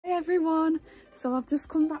everyone, so I've just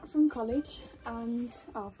come back from college and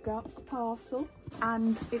I've got a parcel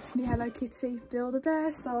and it's me Hello Kitty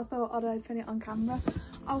Build-A-Bear, so I thought I'd open it on camera.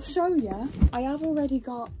 I'll show you. I have already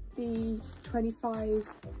got the 25th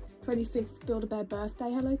Build-A-Bear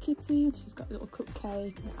birthday Hello Kitty. She's got a little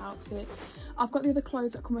cupcake and an outfit. I've got the other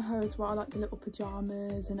clothes that come with her as well, like the little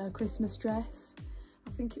pyjamas and her Christmas dress.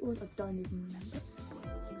 I think it was, I don't even remember.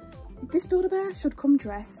 This Build-A-Bear should come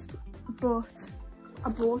dressed, but I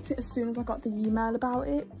bought it as soon as I got the email about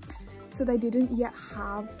it, so they didn't yet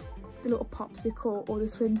have the little popsicle or the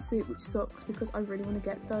swimsuit, which sucks because I really want to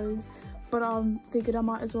get those, but figured I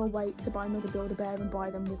might as well wait to buy another Build-A-Bear and buy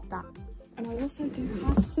them with that. And I also do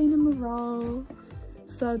have cinnamon roll,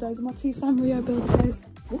 so those are my two Sanrio Build-A-Bears.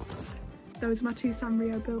 Whoops, those are my two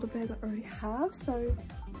Sanrio Build-A-Bears I already have, so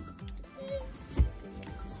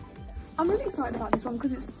I'm really excited about this one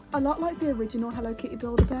because it's a lot like the original Hello Kitty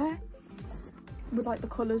Build-A-Bear, with like the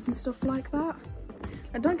colours and stuff like that.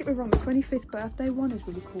 And don't get me wrong, the 25th birthday one is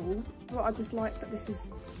really cool, but I just like that this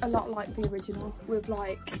is a lot like the original, with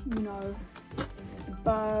like, you know, the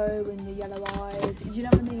bow and the yellow eyes, do you know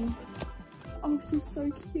what I mean? Oh, she's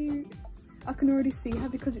so cute. I can already see her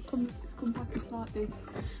because it's come packaged like this.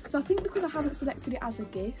 So I think because I haven't selected it as a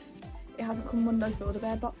gift, it hasn't come in one of those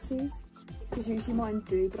Build-A-Bear boxes, because usually mine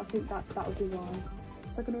do, but I think that'll be why.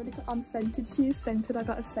 So I can already, I'm scented, she is scented, I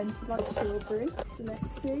got a scented like strawberry. So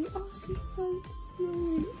let's see. Oh, she's so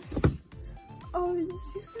cute. Oh,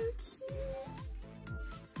 she's so cute.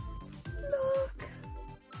 Look.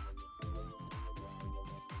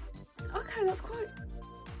 Okay, that's quite,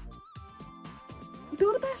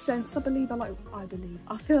 Build-A-Bear scents, I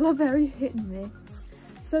feel are very hit and miss.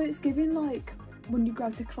 So it's giving like, when you go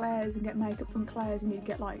to Claire's and get makeup from Claire's and you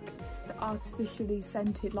get like the artificially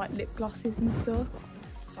scented like lip glosses and stuff.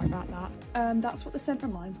 Sorry about that. That's what the scent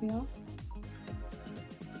reminds me of.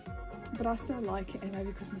 But I still like it anyway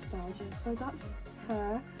because nostalgia. So that's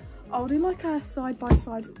her. I'll do like a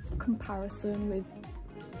side-by-side comparison with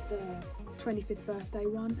the 25th birthday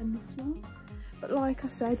one and this one. But like I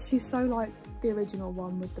said, she's so like the original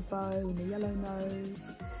one with the bow and the yellow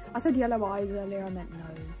nose. I said yellow eyes earlier, I meant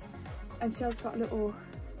nose. And she has got a little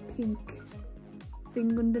pink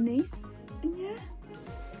thing underneath. And yeah.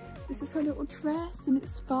 This is her little dress and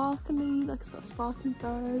it's sparkly, like it's got a sparkly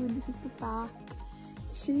bow, and this is the back.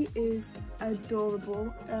 She is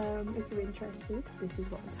adorable. If you're interested, this is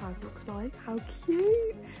what the tag looks like. How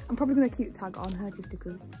cute. I'm probably going to keep the tag on her just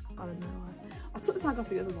because, I don't know. I took the tag off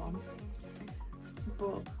the other one.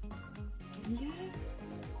 But yeah,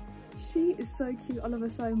 she is so cute. I love her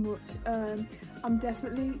so much. I'm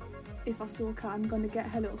definitely, if I still can, going to get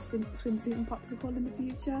her little swimsuit and popsicle in the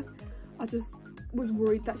future. I just was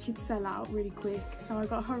worried that she'd sell out really quick, so I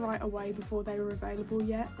got her right away before they were available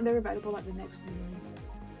yet, and they were available like the next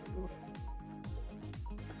morning.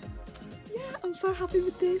 Yeah, I'm so happy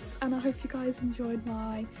with this, and I hope you guys enjoyed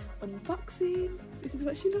my unboxing. This is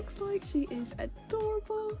what she looks like. She is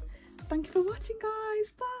adorable. Thank you for watching,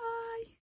 guys. Bye.